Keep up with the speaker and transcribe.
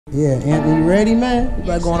Yeah, Anthony, you ready, man? You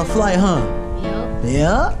about to go on a flight, huh?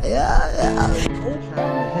 Yep. Yeah.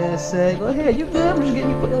 Headset. Go ahead, you good? I'm just getting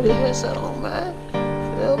you put your headset on, man.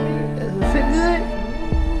 Feel me? Does it fit good?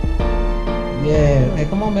 Yeah. Hey,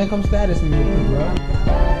 come on, man. Come status me real quick, bro.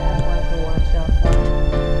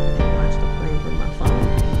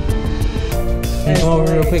 Hey, come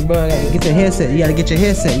over real quick, bro. Get your headset. You gotta get your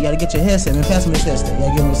headset. You gotta get your headset, man. Pass him his headset. You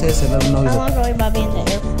gotta give him his headset. Let him know he's How long are we about to be in the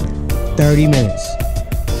airport? 30 minutes.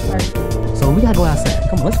 So we gotta go outside.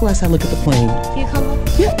 Come on, let's go outside and look at the plane. Can you come up?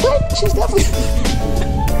 Yeah, what? She's definitely...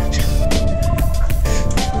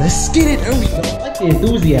 Let's get it. There we go. I like the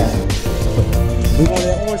enthusiasm. We go to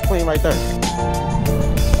that orange plane right there.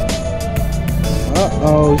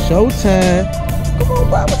 Uh-oh, showtime. Come on,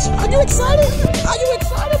 bro. Are you excited? Are you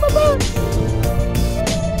excited, my bro?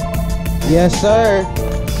 Yes, sir.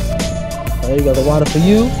 There you go, the water for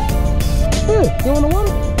you. Good. You want the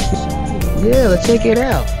water? Yeah, let's check it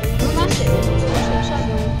out.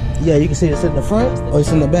 Yeah, you can see it sit in the front or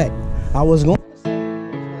it's in the back. I was going to sit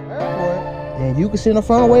in the airport, and you can sit in the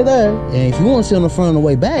front on the way there. And if you want to sit in the front on the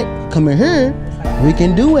way back, come in here, we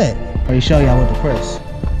can do it. Let me show y'all what to press.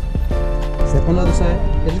 Step on the other side.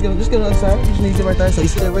 Yeah, just get on the other side. You just need to get right there. So you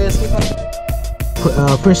see that red slip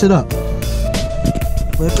out? Press it up.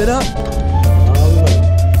 Flip it up.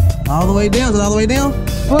 All the way down. Is it all the way down?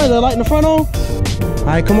 Front, that light in the front on? All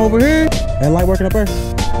right, come over here. That light working up there?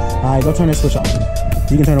 All right, go turn that switch off.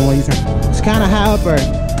 You can turn the one you turn. It's kind of high up there.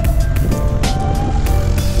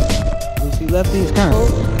 You see lefty? It's kind of.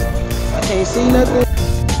 I can't see nothing.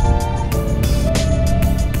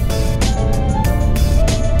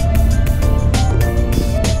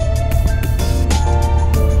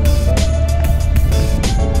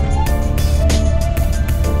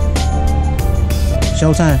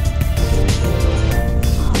 Showtime.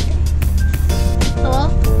 Hello?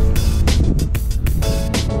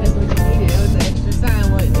 That's what you needed. It was an extra sign,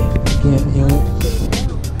 wasn't it?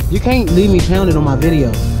 Yeah, you can't leave me pounded on my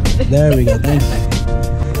video. There we go. Thank you.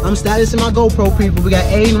 I'm statusing my GoPro people. We got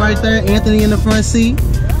Ayden right there, Anthony in the front seat.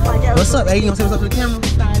 What's up, Ayden? You gonna say what's up to the camera?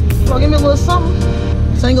 Come on, give me a little something.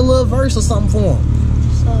 Sing a little verse or something for him.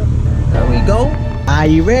 There we go. Are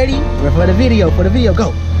you ready? Ready for the video? For the video,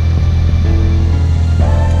 go.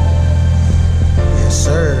 Yes,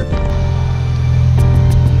 sir.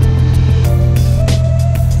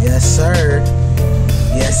 Yes, sir.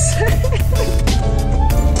 Yes, sir.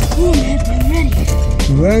 Oh, man, I'm ready.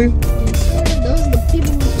 You ready? Yes, sir. Those are the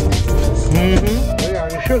people who They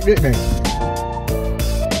already shook, didn't they?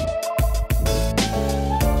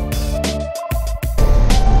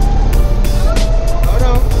 Hold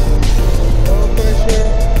on. Hold pressure.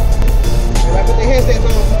 Everybody put their headsets on.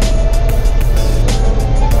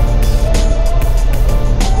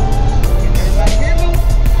 Everybody hear me?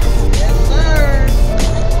 Yes, sir.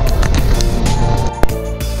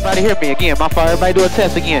 Everybody hear me again. My fault. Everybody do a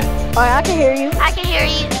test again. Alright, I can hear you. I can hear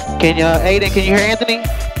you. Can you, Ayden, can you hear Anthony?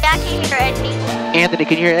 Yeah, I can hear Anthony. Anthony,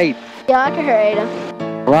 can you hear Ayden? Yeah, I can hear Ayden.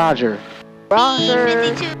 Roger. Roger.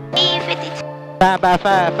 B52. B52.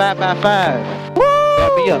 5x5, 5x5.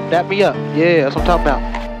 Dap me up, dap me up. Yeah, that's what I'm talking about.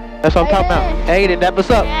 That's what I'm talking about. Ayden, dap us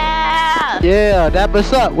up. Yeah. Yeah, dap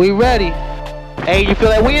us up. We ready. Ayden, you feel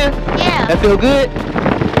that wind? Yeah. That feel good?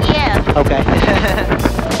 Yeah. Okay.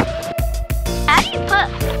 How do you put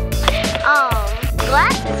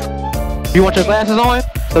glasses? You want your glasses on?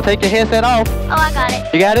 So take your headset off. Oh, I got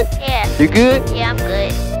it. You got it? Yeah. You good? Yeah, I'm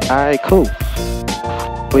good. Alright, cool.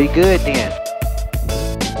 We good then.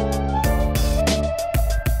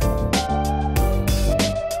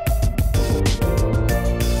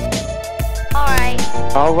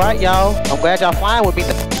 Alright, y'all. I'm glad y'all flying with me.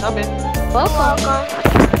 Coming. Welcome.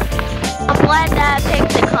 I'm glad that I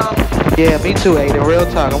picked to come. Yeah, me too, Ayden. Real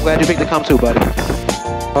talk. I'm glad you picked to come too, buddy.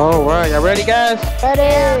 Alright, y'all ready, guys? Ready.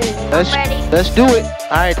 I'm ready. Let's do it.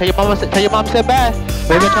 Alright, tell your mama said bye.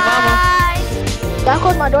 Wave at your mama. Bye. Can I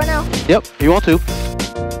close my door now? Yep, you want to.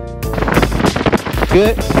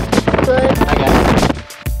 Good? Good. I got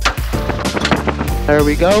it. There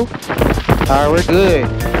we go. Alright, we're good.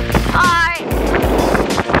 Alright.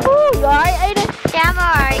 Woo, you alright, Ayden? Yeah, I'm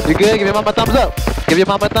alright. You good? Give your mama a thumbs up. Give your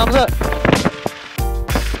mama a thumbs up.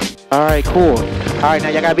 Alright, cool. Alright, now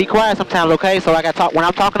y'all gotta be quiet sometimes, okay? So I gotta talk. When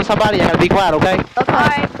I'm talking to somebody, y'all gotta be quiet, okay? Okay.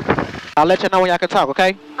 Alright. I'll let you know when y'all can talk,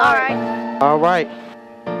 okay? Alright. Alright.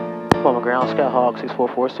 On the ground, Skyhawk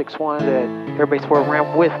 64461 at Airbase 4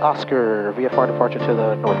 ramp with Oscar. VFR departure to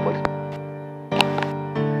the north, please.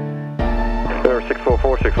 Number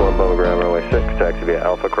 64461, Bowman ground, runway 6, taxi via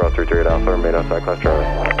Alpha, cross 33 at Alpha, remain outside class Charlie.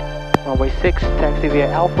 Runway 6, taxi via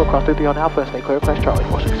Alpha, cross 33 on Alpha, stay clear, class Charlie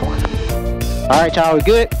 461. Alright, y'all, we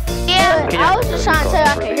good? Yeah. Yeah, I was just trying to tell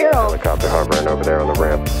you I could hear them. Helicopter hovering over there on the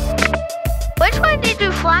ramp. Which one did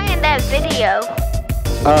you fly in that video?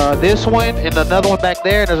 This one and another one back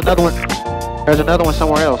there. And there's another one. There's another one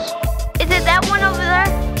somewhere else. Is it that one over there?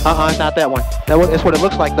 It's not that one. That's what it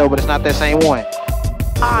looks like though, but it's not that same one.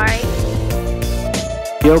 Alright.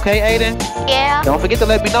 You okay, Ayden? Yeah. Don't forget to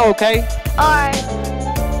let me know, okay? Alright.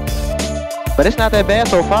 But it's not that bad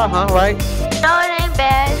so far, huh? Right? No, it ain't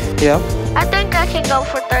bad. Yeah. I think I can go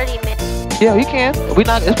for 30 minutes. Yeah, you can. It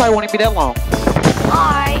probably won't even be that long.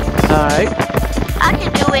 Alright. Alright. I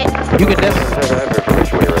can do it. You can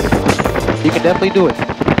definitely do it.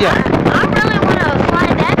 Yeah. I really want to fly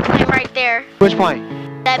that plane right there. Which plane?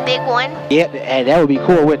 That big one. Yeah, and that would be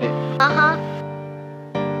cool, wouldn't it? Uh-huh.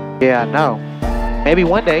 Yeah, I know. Maybe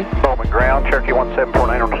one day. Bowman ground, Cherokee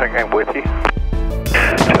 1749 on the second with you.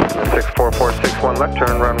 64461 left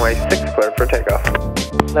turn runway 6 clear for takeoff.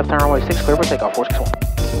 Left turn runway 6 clear for takeoff, 461.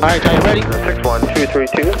 Alright, are you ready?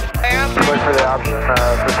 61232. Wait for the option for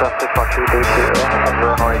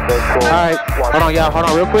 61232. Runway 6 clear. Alright, hold on y'all, hold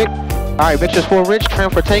on real quick. Alright, Victor's full rich,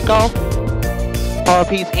 trim for takeoff. Power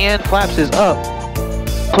piece in, flaps is up.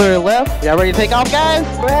 Clear left. Y'all ready to take off, guys?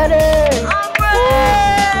 Ready. I'm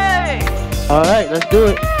ready. Alright, let's do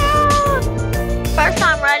it. First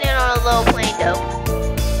time riding on a little plane though.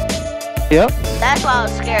 Yep. That's why I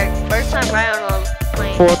was scared. First time riding on a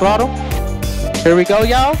plane. Full throttle. Here we go,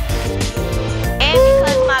 y'all. And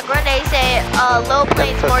because my granddaddy said little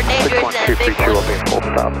planes more dangerous than big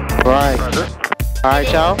ones. Right. Alright,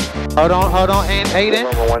 y'all. Hold on, and Ayden.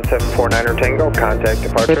 Number 1749er Tango, contact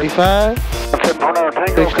departure. 55. 1749er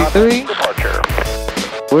Tango, 63. Departure.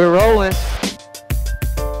 We're rolling.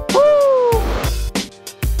 Woo!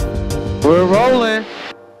 We're rolling.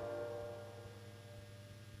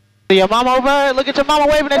 See your mama over there? Look at your mama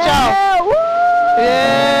waving at y'all. Yeah, woo!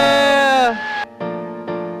 Yeah.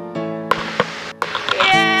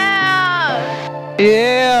 Yeah!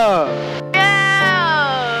 Yeah. Yeah!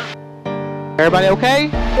 Everybody okay?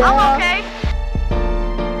 I'm okay.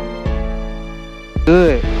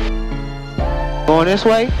 Good. Going this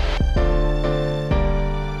way?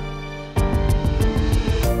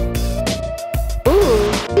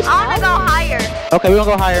 Ooh. I want to go higher. Okay, we're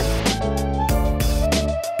gonna go higher.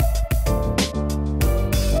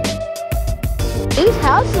 These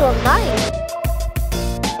houses look nice.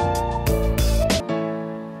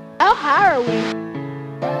 How high are we?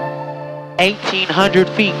 1,800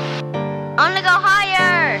 feet. I want to go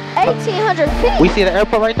higher. 1,800 feet? We see the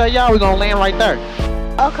airport right there, y'all. We're gonna land right there.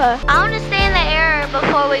 Okay. I want to stay in the air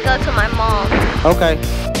before we go to my mom. Okay.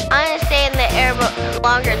 I want to stay in the air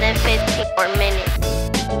longer than 15 more minutes.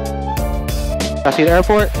 I see the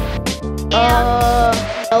airport?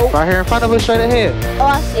 Nope. Right here in front of us, straight ahead. Oh,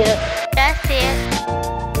 I see it. That's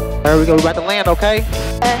it. There we go. We're about to land, okay?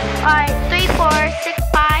 Alright,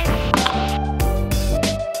 3465.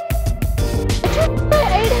 What you say,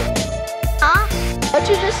 Ayden? Huh? What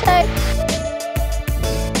you just say?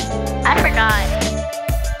 I forgot.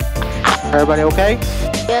 Everybody okay?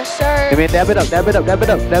 Yes, sir. Give me a dab it up, dab it up, dab it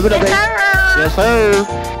up, dab it up, baby. Yes, sir.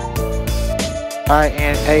 Alright,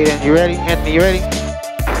 and Ayden, you ready? Anthony, you ready?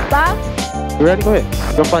 Bye. You ready? Go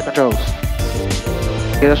ahead. Go flight controls.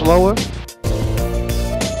 Get us lower.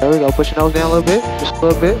 There we go. Push your nose down a little bit. Just a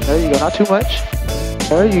little bit. There you go. Not too much.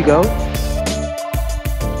 There you go.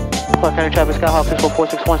 Clark County traffic, Skyhawk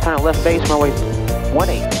 64461, turning left base, runway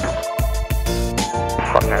 18.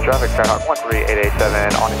 Clark County traffic, Skyhawk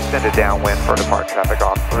 13887 on extended downwind for departure traffic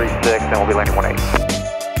off 36, and we'll be landing 18.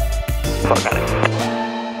 Clark County.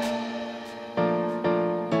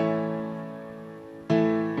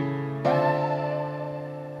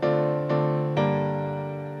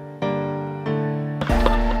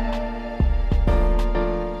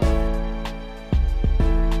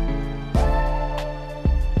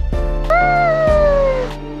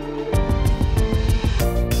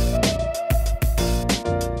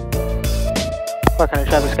 Clark County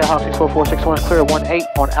traffic, Skyhawk 64461, clear 18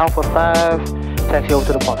 on Alpha 5. Taxi over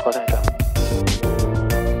to the pump, Clark County traffic.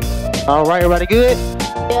 All right, everybody good?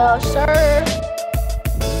 Yes, sir.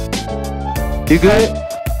 You good?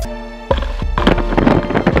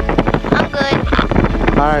 I'm good.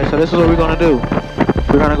 All right, so this is what we're gonna do.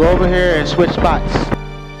 We're gonna go over here and switch spots.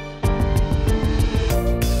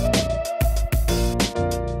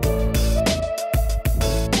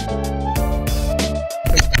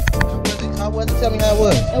 How was it? Tell me how it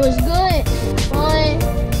was. It was good. Fun.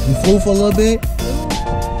 You flew for a little bit?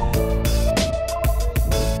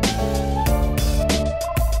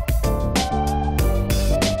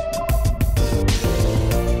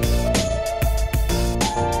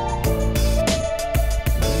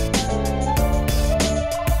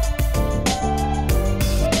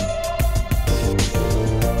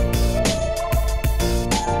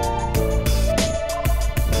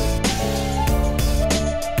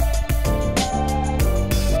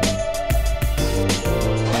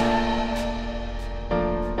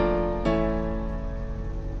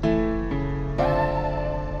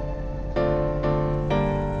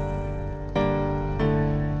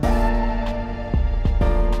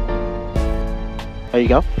 you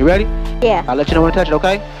go. You ready? Yeah. I'll let you know when to touch it,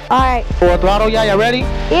 okay? Alright. Full throttle, y'all ready?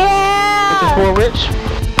 Yeah! This is full rich.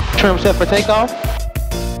 Trim set for takeoff.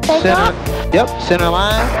 Take off? Yep, center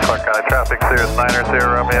line. Traffic Cirrus 900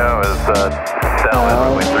 Romeo is downwind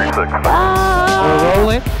runway 36. We're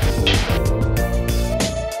rolling.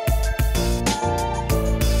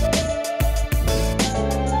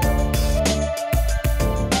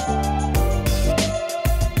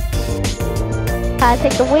 I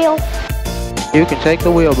take the wheel. You can take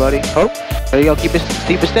the wheel, buddy. Oh, there you go. Keep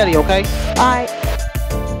it steady, okay? Alright.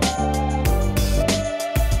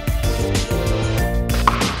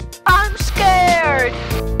 I'm scared.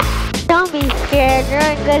 Don't be scared. You're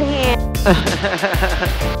in good hands.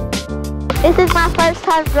 This is my first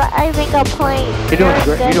time driving a plane. You're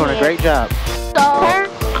doing a great job. So, I'm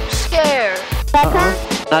scared. That turn?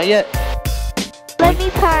 Not yet. Let me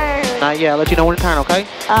turn. Not yet. I'll let you know when to turn, okay?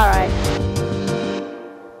 Alright.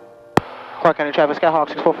 Clark County Traffic, Skyhawk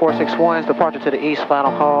 64461's departure to the east,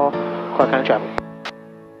 final call. Clark County Traffic.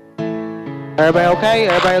 Everybody okay?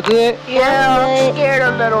 Everybody good? Yeah, I'm scared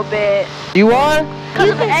a little bit. You are? Because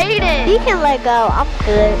of Ayden. You can let go. I'm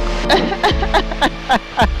good.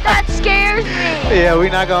 That scares me. Yeah, we're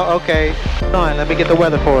not gonna, okay. Hold on, let me get the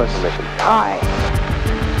weather for us. Alright.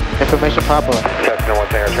 Information pop-up. Cessna 1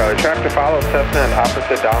 Tango Charlie. Track to follow Cessna and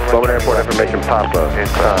opposite downwind. Bowman Airport information pop-up.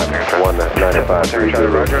 19530.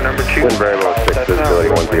 Roger, number 2. Wind variable 6,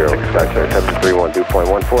 visibility 10. Vector temperature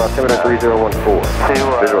 31.2.14. Altimeter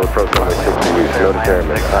 3014. Visual approach runway 6 to use. Notice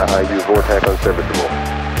airman. IIU vortex unserviceable.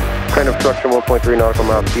 Crane obstruction 1.3 nautical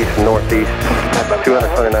miles east and northeast.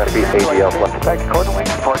 229 feet AGL flight. Back to quarter wing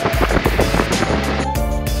support.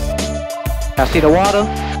 I see the water.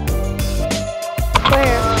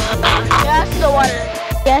 Where? Yeah, I see the water.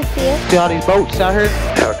 Yeah, I see it. See all these boats out here?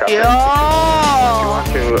 Helicopter. Yo! You want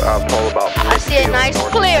to pull about. I see it nice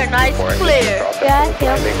clear, nice clear. Yeah, I see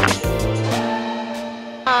it.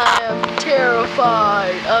 I am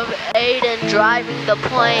terrified of Ayden driving the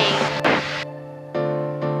plane.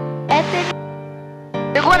 Anthony,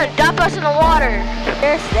 you're going to dump us in the water.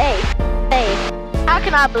 You're safe. Safe. How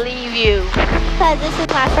can I believe you? Because this is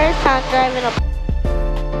my first time driving a plane.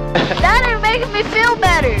 That ain't making me feel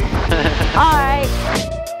better. Alright.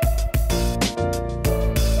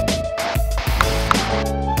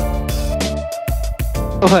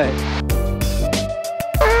 What?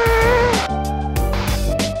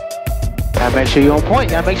 Gotta make sure you're on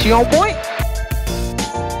point. Gotta make sure you're on point.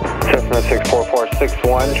 Cessna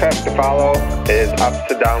 64461. Traffic to follow is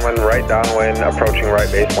opposite downwind, right downwind, approaching right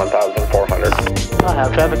base 1400. I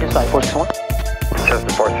have traffic in sight, 461.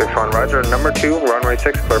 Cessna 461, roger. Number 2, runway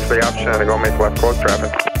 6, clear for the option and go make left close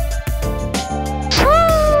traffic.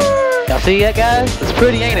 Y'all see that, guys? It's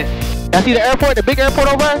pretty, ain't it? Y'all see the airport, the big airport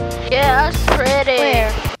over there? Yeah, that's pretty.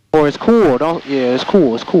 Where? Or it's cool, don't, yeah, it's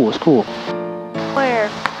cool, it's cool, it's cool. Where?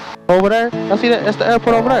 Over there? Y'all see that? That's the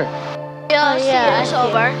airport over there. Yeah, I see it. It's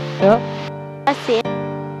over. Yeah. I see it.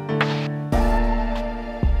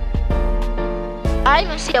 I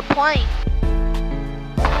even see a plane.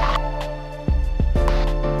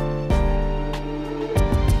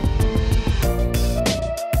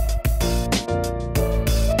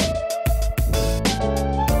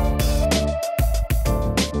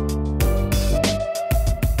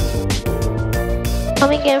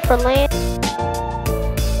 Coming in for land.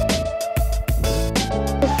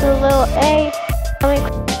 Just a little A. Coming.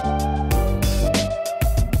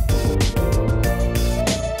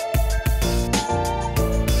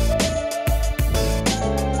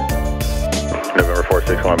 November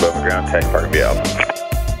 461, above ground, tag parking via Alpha.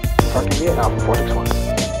 Parking via Alpha 461.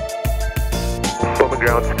 Above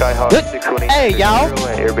ground, Skyhawk Good. 620. Hey, y'all.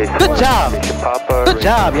 Airbase. Good job. Good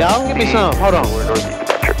job, y'all. Give me some. Hold on.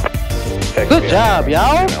 Good job,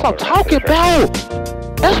 y'all. That's what I'm talking about.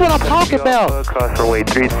 That's what I'm talking about. Cross runway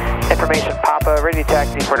 3. Information Papa, ready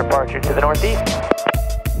taxi for departure to the northeast.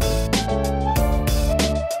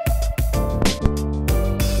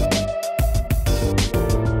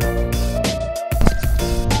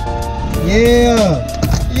 Yeah.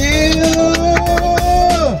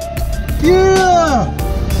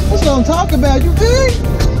 That's what I'm talking about. You good?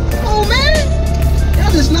 Oh man,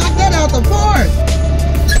 y'all just knocked that out the park.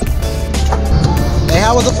 Hey,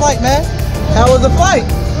 how was the flight, man? How was the flight?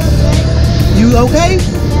 You okay?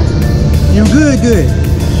 You good.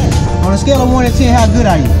 On a scale of 1 to 10, how good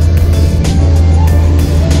are you?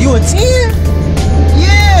 You a 10?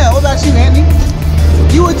 Yeah. What about you, Anthony?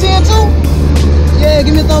 You a 10 too? Yeah,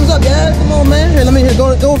 give me a thumbs up, guys. Come on, man. Here,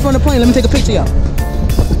 go in front of the plane. Let me take a picture, y'all.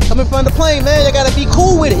 Come in front of the plane, man. Y'all gotta be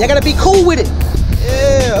cool with it.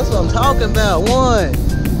 Yeah, that's what I'm talking about. 1,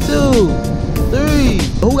 2, 3.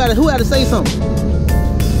 Who gotta say something?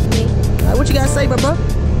 Like, what you gotta say, bro?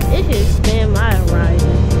 It should expand my horizon.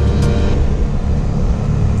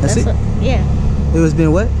 That's it? Yeah. It was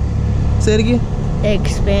been what? Say it again.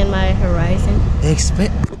 Expand my horizon.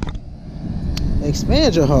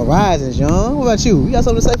 Expand your horizons, young. What about you? You got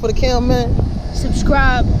something to say for the cam, man?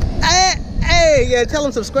 Subscribe. Hey, yeah, tell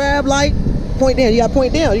them subscribe, like, point down. You gotta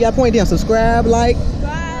point down. Subscribe, like,